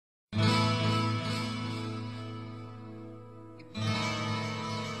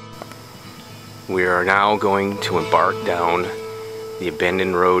We are now going to embark down the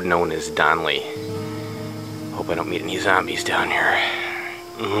abandoned road known as Donlea. Hope I don't meet any zombies down here.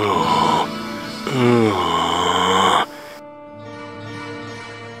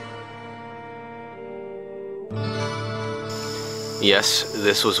 Yes,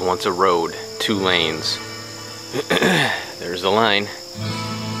 this was once a road, 2 lanes. There's the line.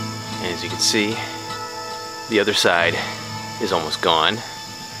 And as you can see, the other side is almost gone.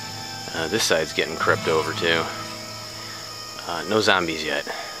 This side's getting crept over too. No zombies yet.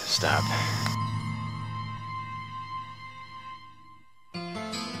 Stop.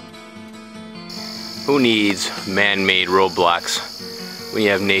 Who needs man-made roadblocks when you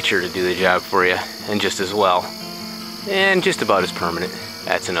have nature to do the job for you, and just as well, and just about as permanent?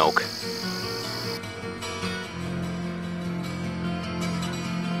 That's an oak.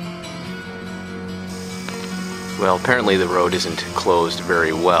 Well, apparently the road isn't closed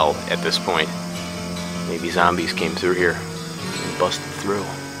very well at this point. Maybe zombies came through here and busted through.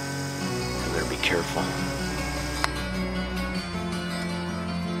 I better be careful.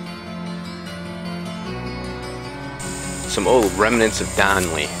 Some old remnants of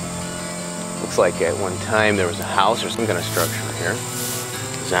Donlea. Looks like at one time there was a house or some kind of structure here.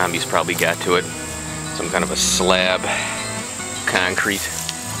 Zombies probably got to it. Some kind of a slab, concrete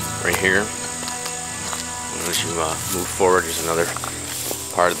right here. As you move forward, there's another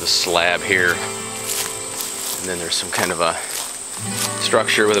part of the slab here, and then there's some kind of a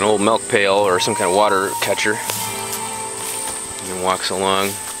structure with an old milk pail or some kind of water catcher, and then walks along.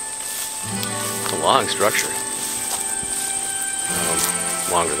 It's a long structure,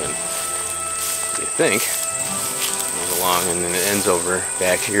 longer than you think. It goes along, and then it ends over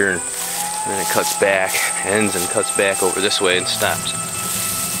back here, and then it cuts back, ends and cuts back over this way and stops.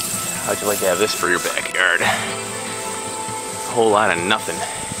 How'd you like to have this for your backyard? A whole lot of nothing.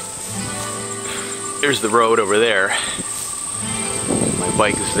 There's the road over there. My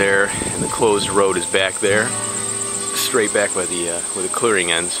bike is there, and the closed road is back there, straight back by the where the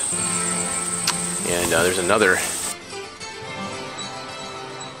clearing ends. And there's another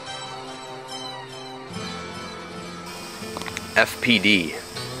FPD.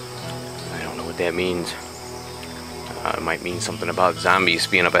 I don't know what that means. It might mean something about zombies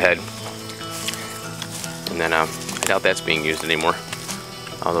being up ahead. And then I doubt that's being used anymore.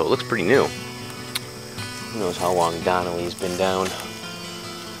 Although it looks pretty new. Who knows how long Donlea's been down.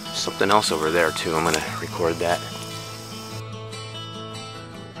 Something else over there too. I'm going to record that.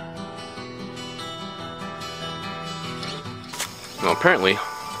 Well, apparently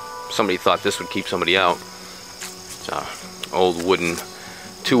somebody thought this would keep somebody out. It's a old wooden,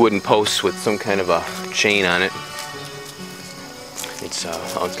 2 wooden posts with some kind of a chain on it. It's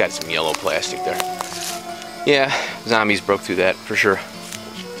got some yellow plastic there. Yeah, zombies broke through that for sure.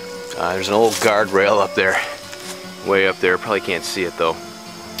 There's an old guardrail up there, way up there. Probably can't see it though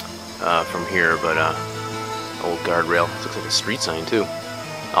from here, but old guardrail. It looks like a street sign too.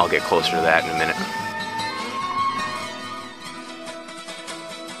 I'll get closer to that in a minute.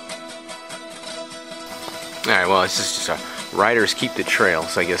 All right, well, it's just riders keep the trail,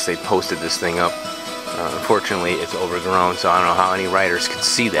 so I guess they posted this thing up. Unfortunately, it's overgrown, so I don't know how any riders can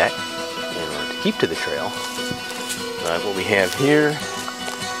see that in order to keep to the trail. But what we have here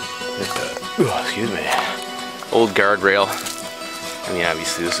is excuse me, old guardrail. I mean,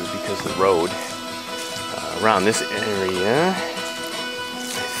 obviously this is because the road around this area, I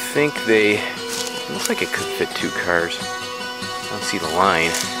think it looks like it could fit 2 cars. I don't see the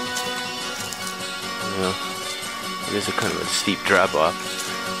line. You know, it is a kind of a steep drop off.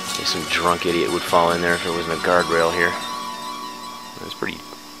 Some drunk idiot would fall in there if there wasn't a guardrail here. It's pretty,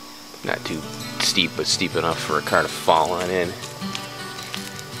 not too steep, but steep enough for a car to fall on in.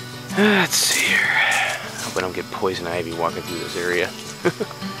 Let's see here. Hope I don't get poison ivy walking through this area.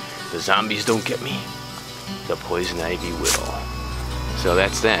 The zombies don't get me. The poison ivy will. So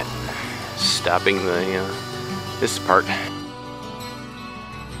that's that. Stopping the this part.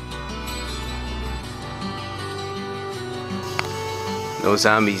 No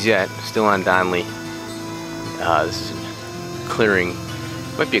zombies yet. Still on Donlea. This is a clearing.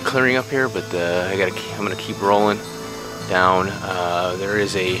 Might be a clearing up here, but I'm gonna keep rolling down. There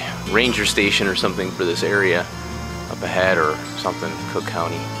is a ranger station or something for this area up ahead, or something. Cook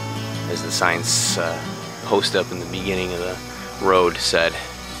County, as the signs post up in the beginning of the road said.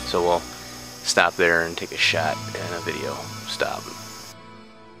 So we'll stop there and take a shot and a video. Stop.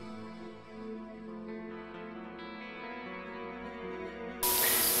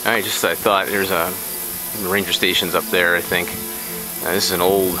 Alright, just I thought there's a ranger station's up there, I think. This is an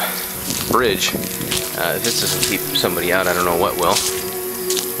old bridge. If this doesn't keep somebody out, I don't know what will.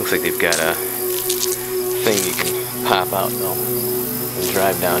 Looks like they've got thing you can pop out though and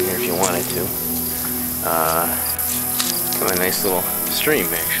drive down here if you wanted to. Kind of a nice little stream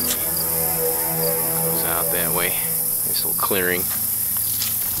actually. Goes out that way. Nice little clearing.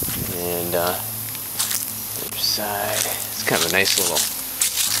 And other side, it's kind of a nice little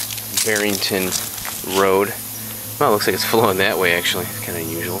Barrington road. Well, it looks like it's flowing that way actually. It's kind of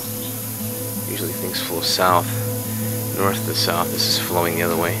unusual. Usually things flow south, north to south. This is flowing the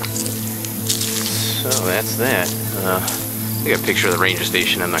other way. So that's that. I got a picture of the ranger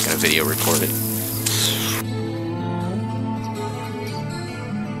station. I'm not going to video record it.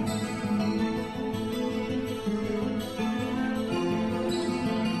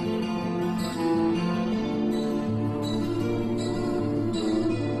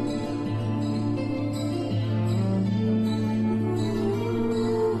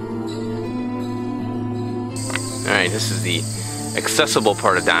 Alright, this is the accessible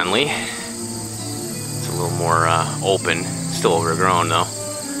part of Donlea. It's a little more open, still overgrown though.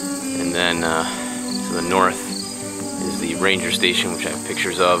 And then to the north is the ranger station, which I have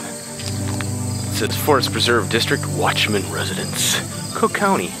pictures of. It says Forest Preserve District, Watchman Residence, Cook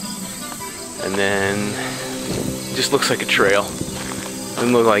County. And then it just looks like a trail.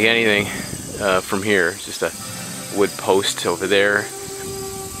 Doesn't look like anything from here. It's just a wood post over there,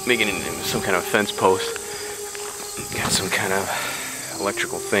 making it into some kind of fence post. Got some kind of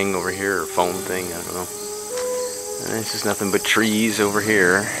electrical thing over here, or phone thing, I don't know. And it's just nothing but trees over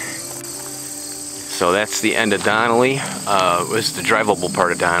here. So that's the end of Donlea. This is the drivable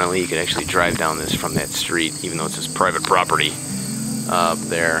part of Donlea. You could actually drive down this from that street, even though it's this private property up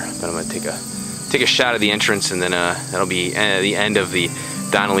there. But I'm going to take a shot of the entrance, and then that'll be the end of the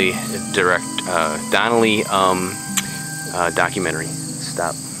Donlea documentary.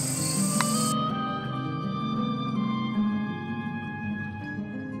 Stop.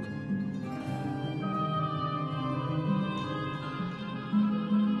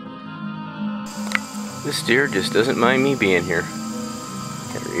 This deer just doesn't mind me being here.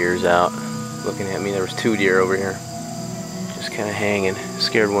 Got her ears out, looking at me. There was 2 deer over here, just kind of hanging.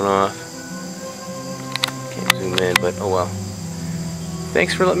 Scared one off. Can't zoom in, but oh well.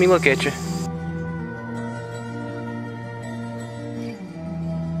 Thanks for letting me look at you.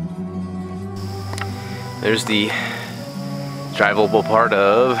 There's the drivable part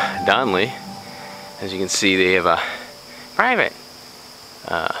of Donlea. As you can see, they have a private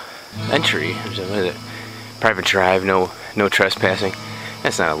entry. What is it? Private drive, no trespassing.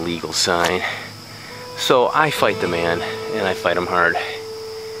 That's not a legal sign. So I fight the man, and I fight him hard.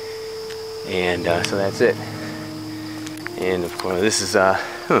 And so that's it. And of course, this is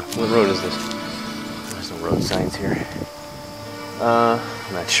what road is this? There's no road signs here.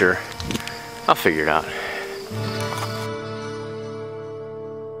 I'm not sure. I'll figure it out.